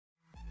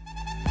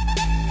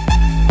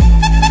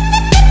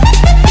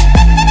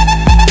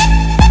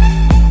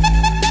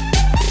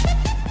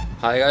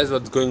Hi guys,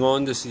 what's going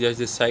on? This is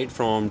this side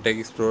from Tech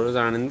Explorers,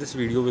 and in this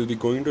video we'll be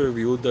going to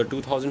review the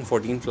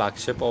 2014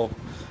 flagship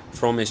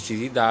from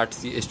HTC, that's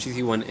the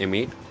HTC One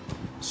M8.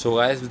 So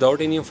guys, without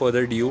any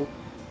further ado,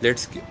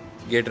 let's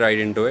get right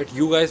into it.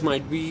 You guys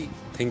might be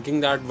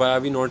thinking that why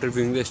are we not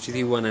reviewing the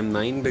HTC One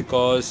M9,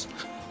 because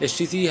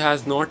HTC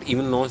has not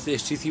even launched the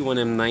HTC One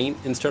M9.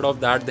 Instead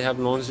of that, they have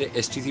launched the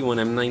HTC One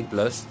M9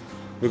 Plus,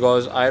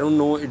 because I don't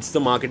know, it's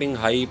the marketing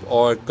hype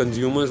or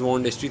consumers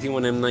want HTC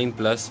One M9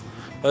 Plus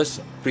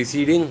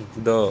preceding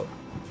the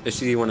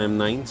HTC One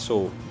M9.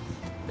 So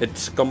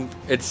it's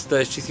the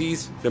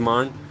HTC's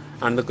demand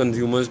and the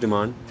consumers'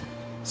 demand.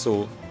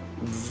 So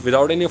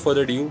without any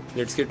further ado,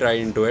 let's get right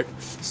into it.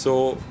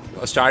 So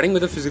starting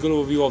with the physical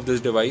overview of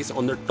this device,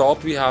 on the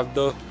top we have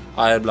the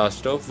IR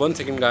blaster. 1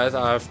 second guys,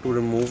 I have to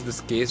remove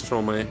this case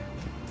from my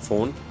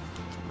phone.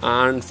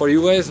 And for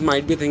you guys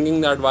might be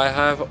thinking that why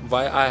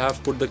I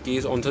have put the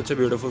case on such a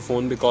beautiful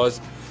phone,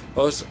 because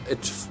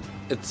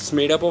it's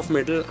made up of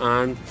metal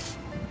and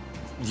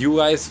you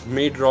guys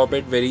may drop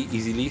it very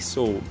easily,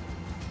 so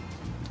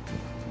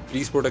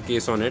please put a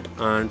case on it.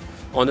 And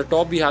on the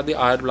top we have the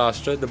IR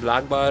blaster. The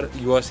black bar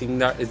you are seeing,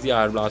 that is the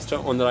IR blaster.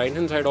 On the right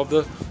hand side of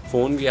the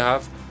phone we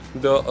have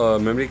the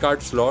memory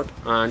card slot,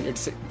 and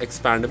it's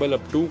expandable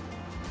up to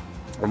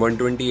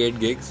 128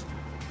 gigs.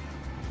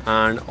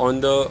 And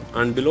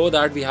below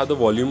that we have the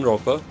volume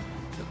rocker.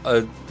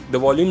 The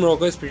volume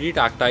rocker is pretty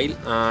tactile,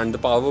 and the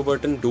power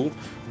button too.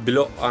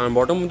 Below and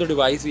bottom of the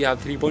device we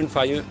have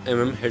 3.5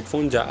 mm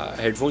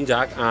headphone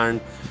jack,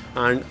 and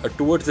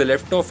towards the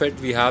left of it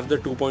we have the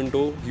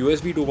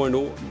USB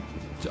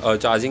 2.0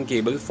 charging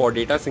cable for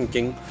data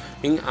syncing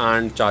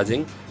and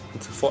charging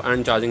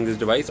this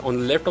device. On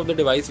the left of the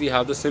device we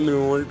have the SIM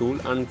removal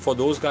tool, and for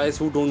those guys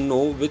who don't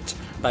know which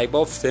type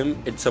of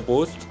SIM it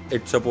supports,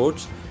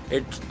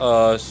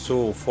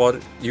 so for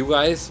you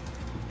guys,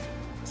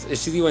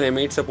 HTC One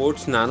M8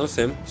 supports nano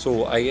SIM,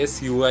 so I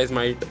guess you guys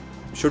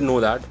should know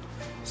that.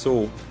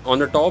 So on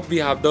the top we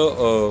have the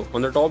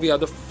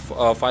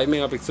 5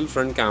 megapixel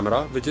front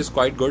camera, which is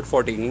quite good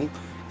for taking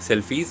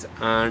selfies,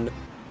 and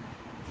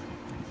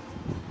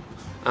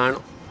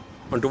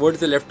towards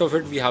the left of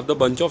it we have the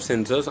bunch of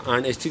sensors.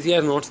 And HTC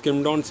has not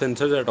skimmed on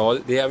sensors at all.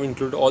 They have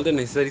included all the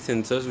necessary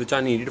sensors which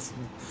are needed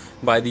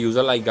by the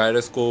user, like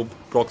gyroscope,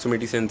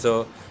 proximity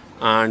sensor,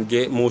 and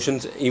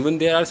motions. Even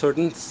there are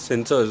certain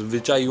sensors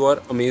which you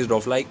are amazed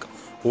of, like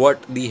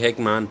what the heck,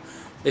 man.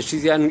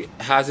 HTC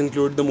has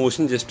included the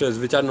motion gestures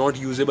which are not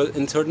usable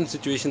in certain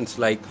situations,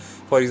 like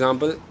for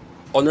example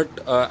on it,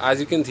 as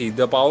you can see,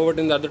 the power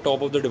button is at the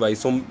top of the device,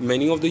 so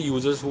many of the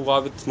users who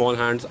are with small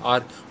hands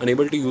are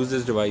unable to use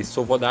this device.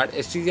 So for that,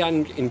 HTC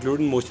has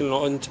included motion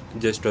launch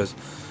gestures,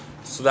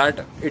 so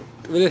that it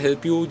will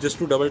help you just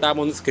to double tap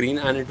on the screen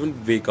and it will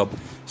wake up.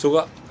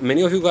 So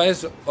many of you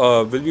guys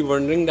will be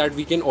wondering that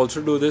we can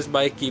also do this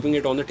by keeping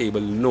it on the table.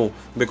 No,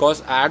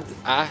 because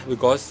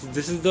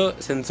this is the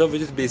sensor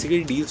which is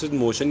basically deals with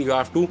motion. You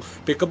have to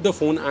pick up the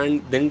phone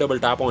and then double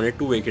tap on it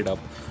to wake it up.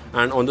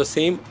 And on the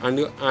same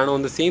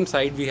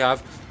side we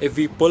have, if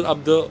we pull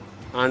up the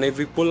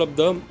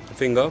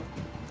finger,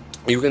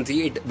 you can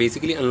see it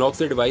basically unlocks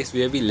the device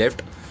where we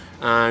left.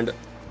 And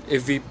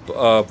if we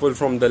pull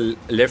from the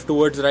left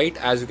towards right,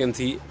 as you can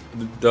see,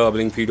 the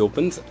blink feed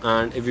opens.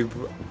 And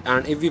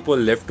if we pull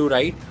left to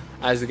right,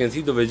 as you can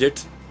see, the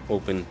widgets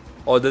open,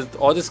 or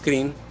the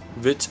screen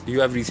which you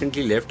have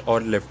recently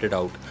left it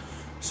out.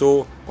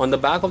 So on the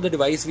back of the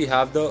device we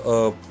have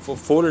the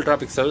 4 ultra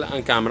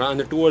pixel camera and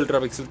the 2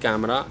 ultra pixel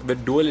camera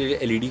with dual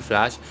LED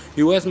flash.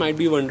 You guys might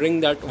be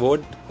wondering that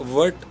what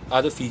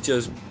are the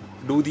features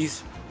do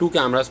these two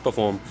cameras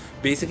perform.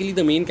 Basically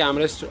the main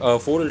camera is 4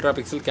 ultra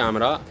pixel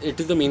camera. It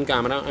is the main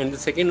camera, and the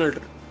second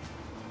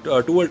 2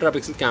 ultra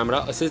pixel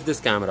camera assists this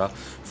camera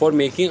for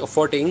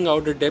taking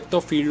out the depth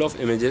of field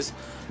of images,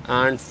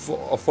 and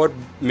for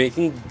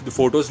making the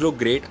photos look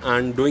great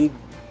and doing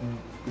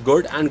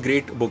good and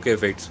great bokeh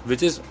effects,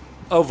 which is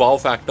a wow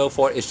factor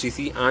for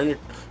HTC and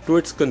to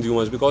its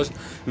consumers, because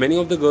many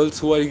of the girls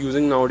who are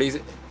using nowadays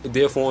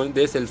their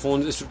cell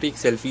phones is to take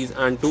selfies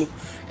and to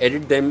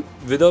edit them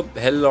with a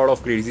hell lot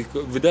of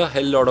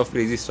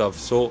crazy stuff.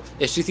 So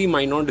HTC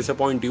might not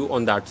disappoint you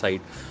on that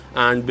side.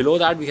 And below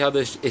that we have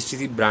the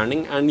HTC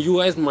branding, and you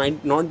guys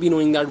might not be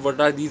knowing that what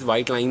are these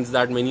white lines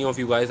that many of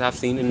you guys have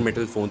seen in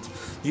metal phones.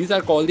 These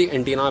are called the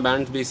antenna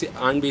bands,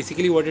 and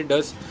basically what it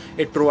does,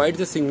 it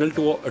provides a signal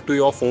to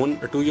your phone,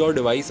 to your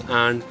device,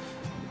 and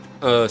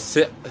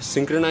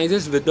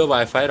synchronizes with the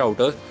Wi-Fi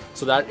router,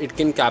 so that it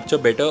can capture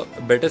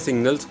better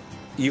signals,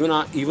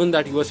 even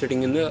that you are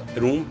sitting in the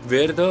room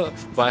where the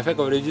Wi-Fi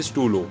coverage is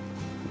too low.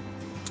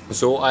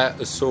 So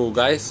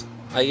guys,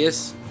 I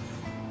guess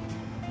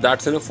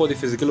that's enough for the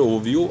physical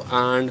overview.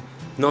 And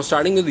now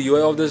starting with the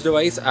UI of this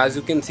device, as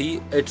you can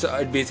see, it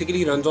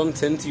basically runs on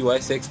Sense UI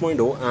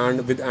 6.0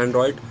 and with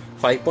Android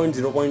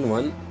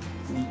 5.0.1.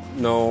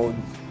 Now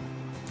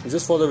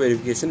just for the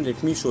verification,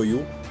 let me show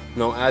you.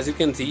 Now as you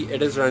can see,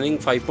 it is running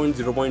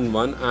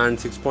 5.0.1 and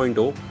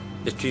 6.0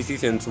 HTC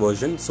Sense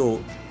version.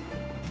 So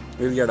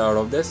we'll get out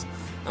of this.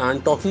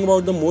 And talking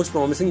about the most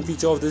promising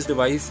feature of this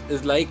device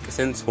is like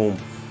Sense Home.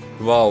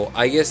 Wow,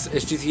 I guess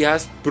HTC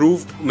has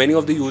proved many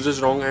of the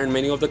users wrong and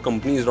many of the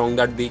companies wrong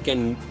that they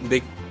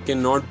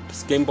cannot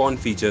skimp on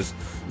features.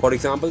 For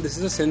example, this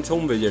is a Sense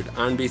Home widget,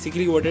 and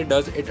basically what it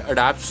does, it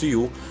adapts to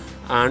you,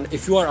 and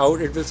if you are out,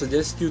 it will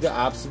suggest you the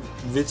apps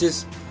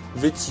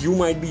which you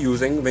might be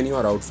using when you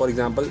are out. For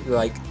example,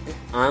 like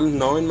I'm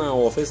now in my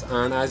office,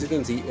 and as you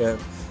can see,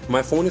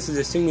 my phone is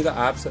suggesting me the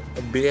apps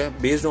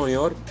based on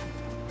your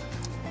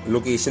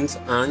locations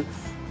and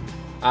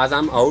as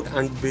I'm out,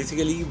 and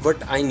basically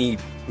what I need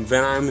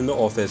when I'm in the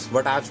office.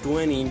 What apps do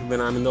I need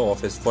when I'm in the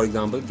office? For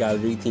example,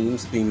 gallery,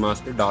 themes, screen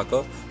master,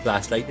 darker,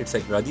 flashlight,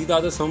 etc. These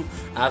are the some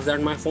apps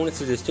that my phone is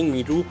suggesting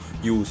me to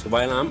use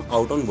while I'm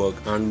out on work.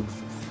 And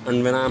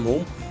when I'm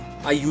home,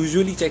 I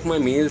usually check my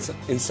mails,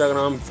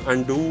 Instagram,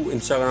 and do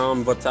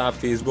Instagram, WhatsApp,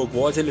 Facebook,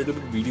 watch a little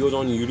bit videos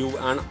on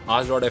YouTube and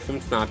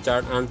Ask.fm,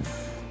 Snapchat. And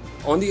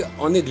on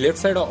the left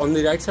side, on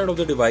the right side of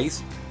the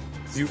device,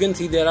 you can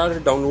see there are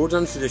downloads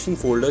and suggestion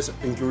folders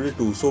included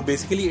too. So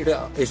basically,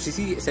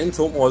 HTC Sense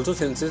Home also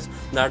senses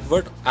that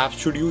what apps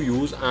should you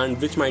use and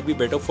which might be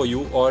better for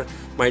you or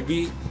might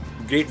be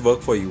great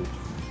work for you.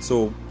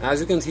 So as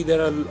you can see,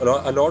 there are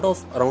a lot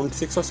of around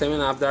 6 or 7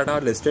 apps that are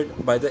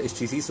listed by the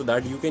HTC so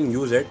that you can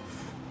use it,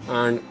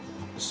 and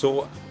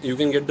so you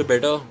can get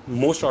the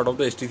most out of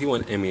the HTC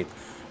One M8.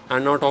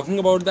 And now talking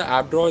about the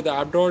app drawer, the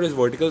app drawer is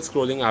vertical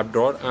scrolling app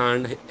drawer,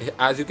 and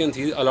as you can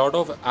see, a lot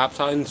of apps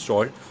are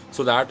installed,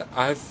 so that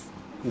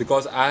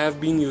because I have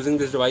been using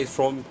this device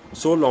from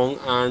so long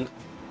and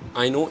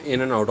I know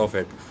in and out of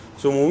it.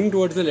 So moving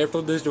towards the left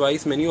of this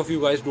device, many of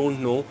you guys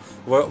don't know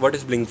what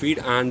is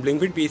BlinkFeed, and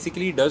BlinkFeed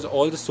basically does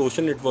all the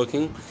social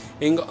networking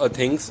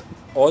things,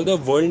 all the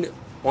world.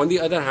 On the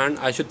other hand,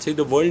 I should say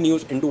the world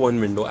news into one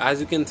window.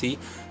 As you can see,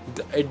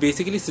 it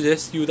basically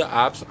suggests you the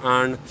apps,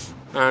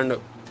 and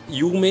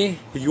you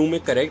may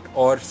correct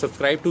or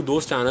subscribe to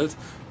those channels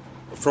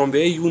from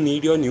where you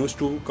need your news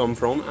to come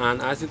from.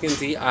 And as you can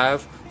see, I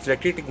have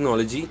selected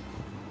technology,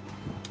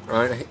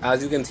 and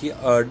as you can see,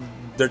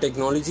 the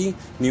technology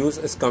news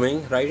is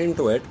coming right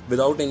into it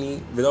without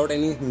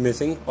any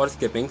missing or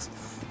skippings.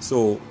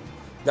 So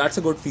that's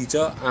a good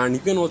feature, and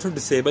you can also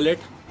disable it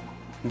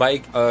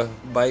by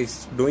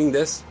doing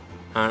this.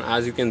 And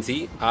as you can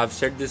see, I've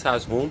set this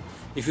as home.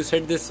 If you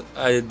set this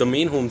the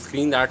main home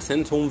screen, that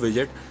Sense Home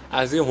widget,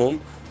 as your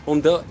home,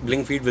 the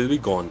BlinkFeed will be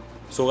gone.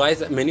 So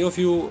guys, many of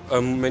your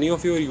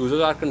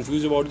users are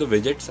confused about the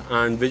widgets,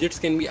 and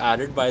widgets can be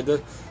added by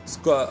the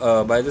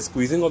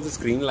squeezing of the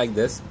screen like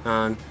this.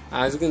 And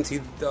as you can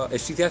see, the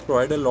HTC has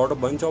provided a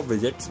bunch of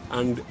widgets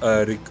and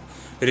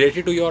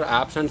related to your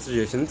apps and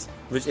suggestions,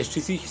 which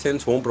HTC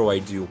Sense Home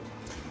provides you.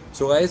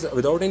 So guys,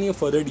 without any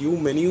further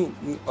ado,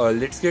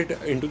 let's get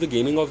into the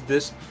gaming of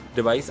this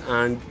device.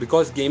 And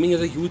because gaming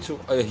is a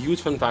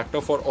huge fun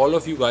factor for all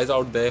of you guys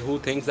out there who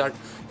thinks that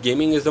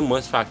gaming is the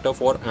must factor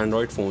for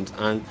Android phones,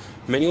 and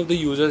many of the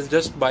users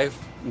just buy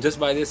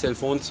their cell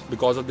phones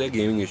because of their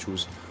gaming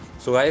issues.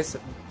 So guys,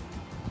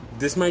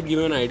 this might give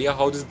you an idea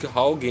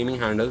how gaming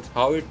handles,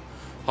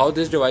 how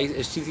this device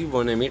HTC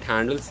One M8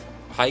 handles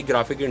high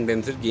graphic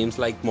intensive games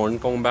like Modern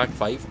Combat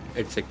 5,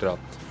 etc.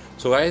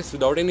 So guys,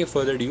 without any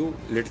further ado,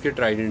 let's get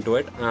right into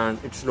it. And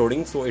it's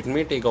loading, so it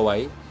may take a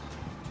while,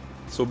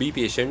 so be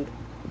patient.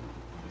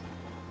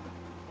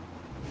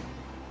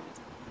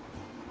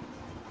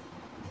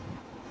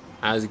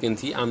 As you can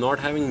see, I'm not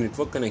having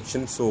network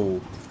connection, so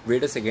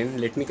wait a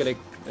second, let me connect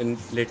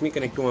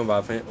to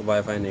my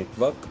Wi-Fi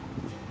network.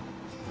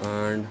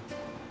 And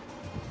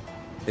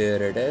here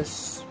it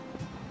is.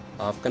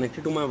 I've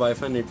connected to my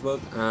Wi-Fi network,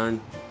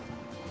 and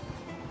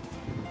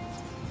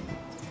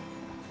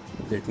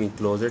let me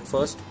close it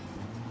first,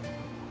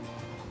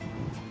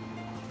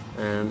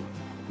 and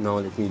now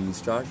let me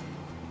restart.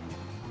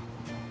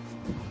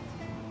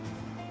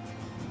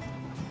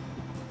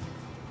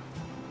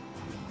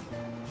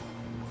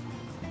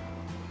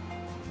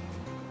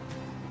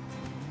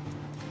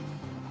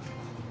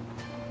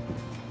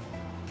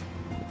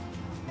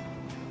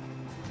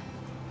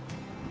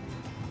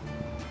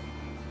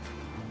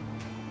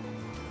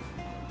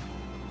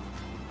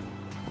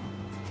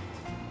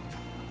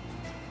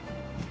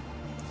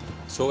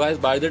 So guys,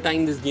 by the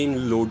time this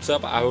game loads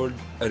up, I would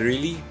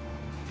really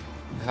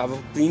have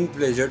a keen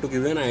pleasure to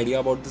give you an idea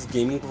about this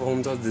gaming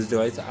performance of this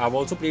device. I've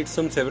also played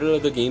several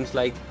other games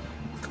like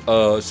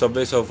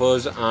Subway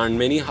Surfers and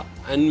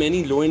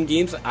many low-end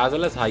games as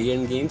well as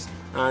high-end games,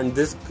 and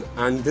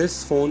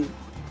this phone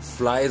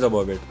flies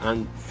above it.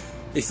 And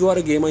if you are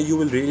a gamer, you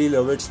will really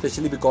love it,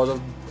 especially because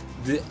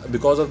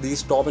of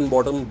these top and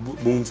bottom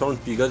boom sound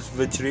speakers,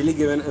 which really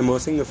give an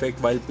immersing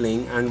effect while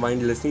playing and while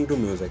listening to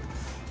music.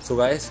 So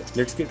guys,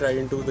 let's get right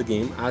into the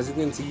game. As you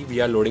can see,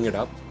 we are loading it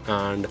up,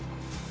 and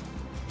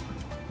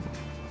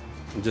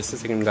just a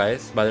second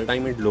guys, by the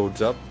time it loads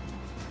up,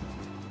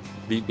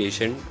 be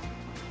patient.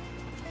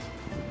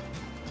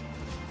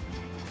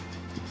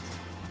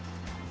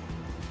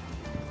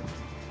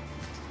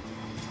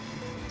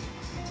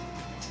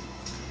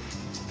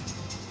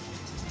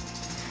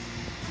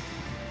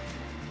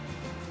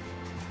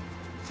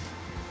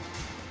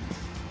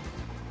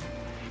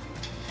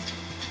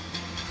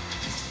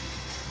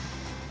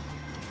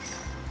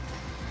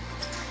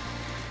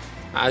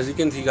 As you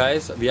can see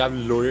guys, we have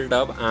loaded it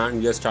up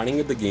and we are starting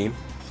with the game.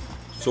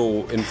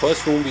 So in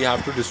first room we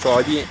have to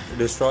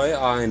destroy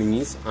our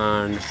enemies,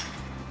 and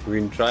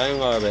we've been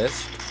trying our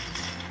best.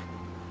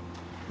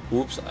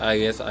 Oops, I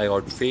guess I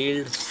got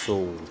failed,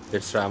 so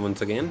let's try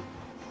once again.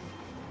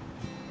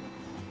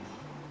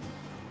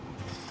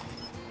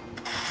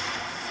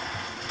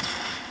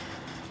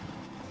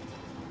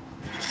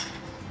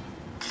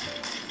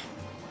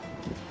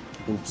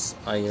 Oops,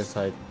 I guess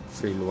I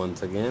failed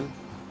once again.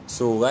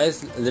 So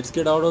guys, let's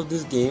get out of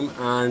this game.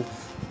 And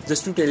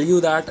just to tell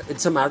you that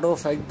it's a matter of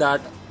fact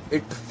that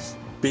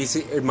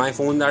my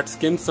phone that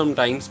skims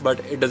sometimes, but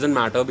it doesn't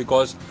matter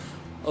because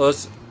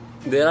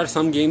there are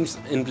some games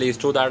in Play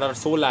Store that are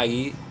so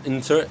laggy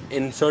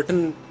in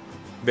certain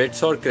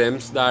bits or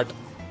crims that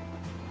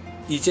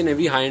each and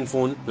every high-end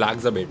phone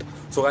lags a bit.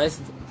 So guys,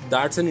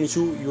 that's an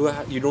issue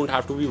you don't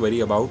have to be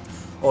worried about.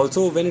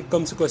 Also, when it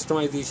comes to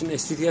customization,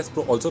 HTC has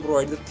also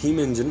provided the theme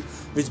engine,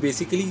 which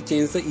basically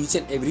changes the each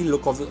and every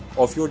look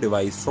of your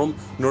device, from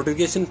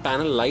notification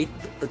panel light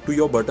to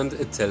your buttons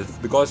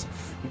itself. Because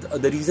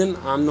the reason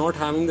I'm not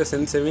having the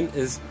Zen 7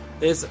 is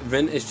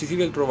when HTC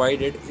will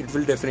provide it, it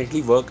will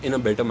definitely work in a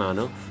better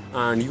manner.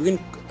 And you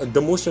can,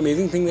 the most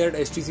amazing thing that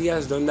HTC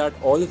has done, that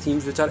all the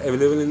themes which are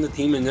available in the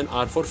theme engine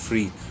are for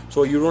free.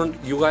 So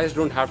you guys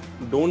don't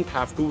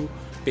have to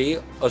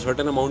pay a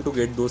certain amount to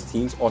get those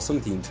themes,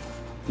 awesome themes.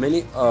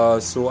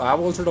 So I have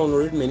also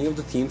downloaded many of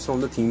the themes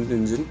from the themes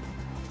engine.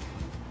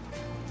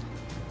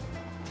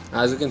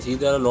 As you can see,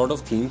 there are a lot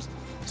of themes.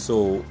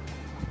 So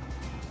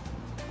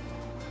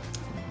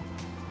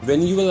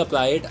when you will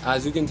apply it,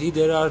 as you can see,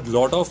 there are a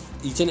lot of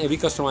each and every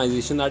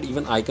customization that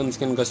even icons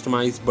can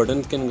customize,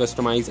 buttons can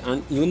customize,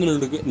 and even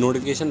the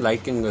notification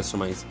light can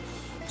customize.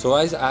 So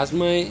guys, as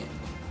my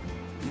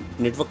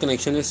network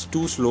connection is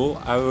too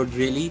slow, I would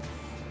really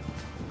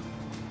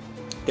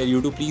tell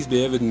you to please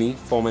bear with me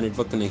for my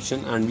network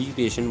connection and be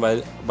patient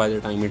by the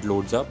time it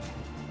loads up.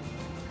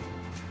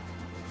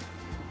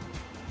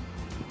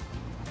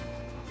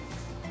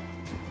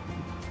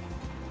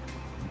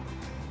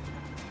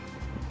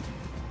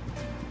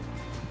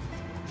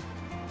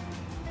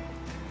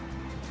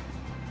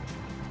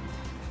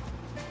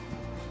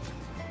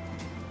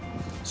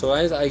 So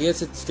guys, I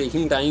guess it's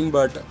taking time,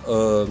 but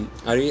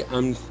I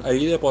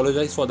really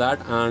apologize for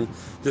that, and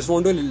just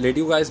want to let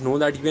you guys know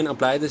that you can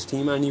apply this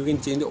theme and you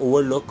can change the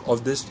overall look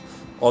of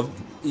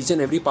each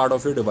and every part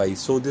of your device.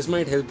 So this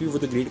might help you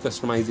with the great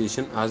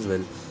customization as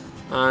well.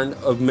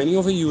 And many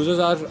of the users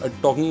are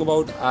talking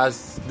about,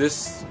 as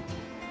this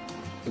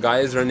guy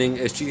is running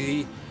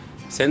HTC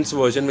Sense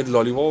version with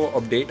Lollipop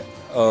update,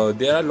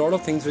 there are a lot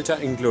of things which are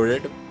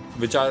included,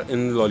 which are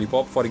in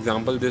Lollipop. For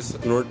example, this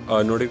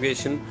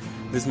notification,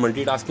 this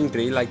multitasking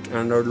tray like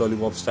Android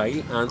Lollipop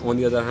style, and on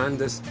the other hand,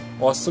 this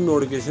awesome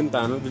notification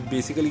panel which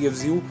basically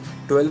gives you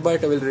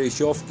 12:12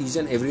 ratio of each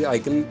and every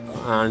icon,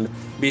 and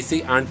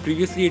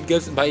previously it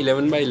gives by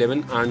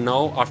 11:11, and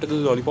now after the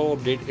Lollipop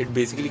update it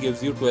basically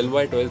gives you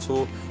 12:12,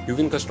 so you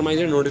can customize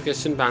your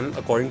notification panel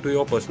according to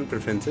your personal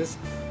preferences.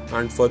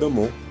 And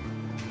furthermore,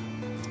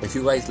 if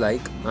you guys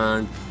like,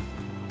 and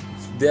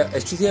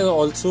HTC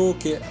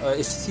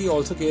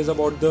also cares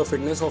about the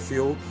fitness of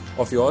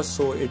yours,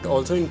 so it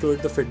also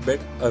includes the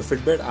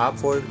Fitbit app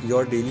for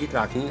your daily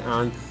tracking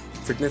and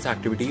fitness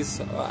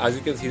activities. As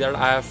you can see that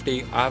I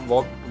have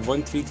walked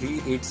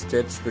 1338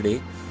 steps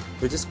today,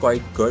 which is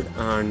quite good,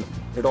 and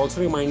it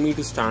also reminds me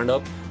to stand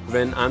up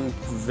when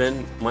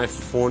my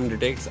phone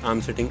detects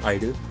I'm sitting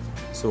idle.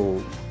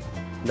 So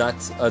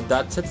that's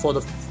it for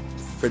the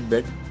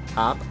Fitbit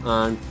app.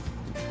 And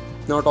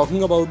now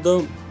talking about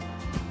the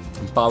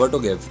power to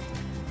give,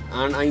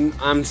 and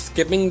I'm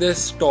skipping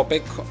this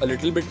topic a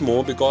little bit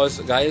more because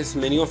guys,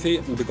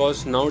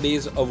 because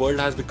nowadays a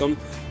world has become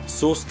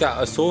so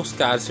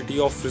scarcity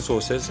of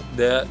resources.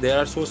 There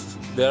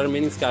are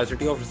many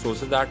scarcity of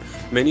resources that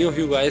many of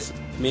you guys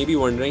may be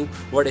wondering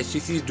what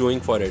HTC is doing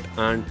for it.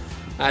 And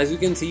as you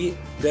can see,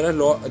 they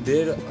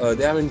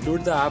have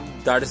included the app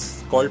that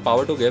is called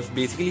Power to Give.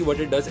 Basically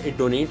what it does, it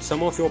donates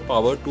some of your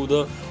power to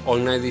the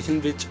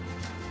organization which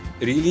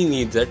really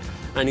needs it,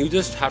 and you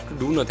just have to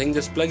do nothing.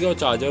 Just plug your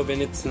charger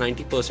when it's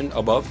 90%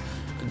 above.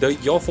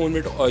 Your phone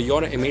with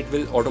your M8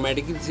 will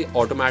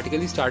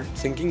automatically start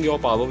syncing your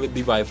power with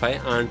the Wi-Fi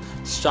and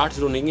starts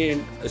donating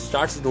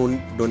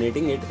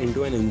it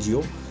into an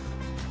NGO.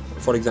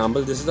 For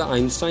example, this is the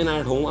Einstein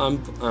at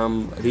home.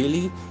 I'm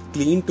really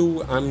clean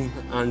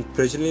and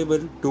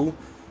pleasurable to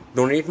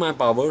donate my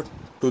power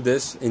to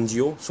this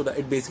NGO, so that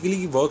it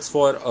basically works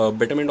for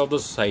betterment of the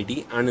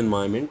society and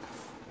environment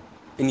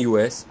in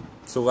US.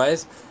 So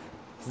guys,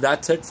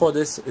 that's it for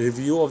this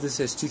review of this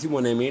HTC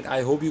One M8.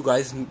 I hope you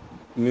guys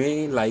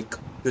may like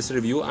this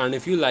review, and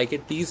if you like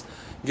it, please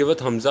give a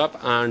thumbs up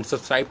and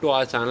subscribe to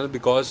our channel,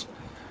 because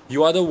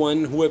you are the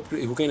one who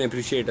can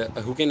appreciate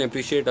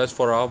us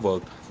for our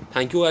work.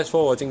 Thank you guys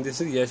for watching. This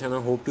is Yash, and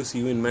I hope to see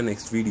you in my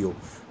next video.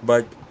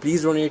 But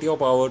please donate your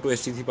power to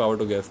HTC Power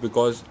to Give,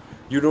 because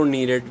you don't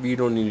need it, we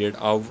don't need it,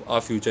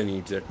 our future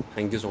needs it.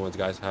 Thank you so much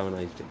guys, have a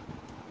nice day.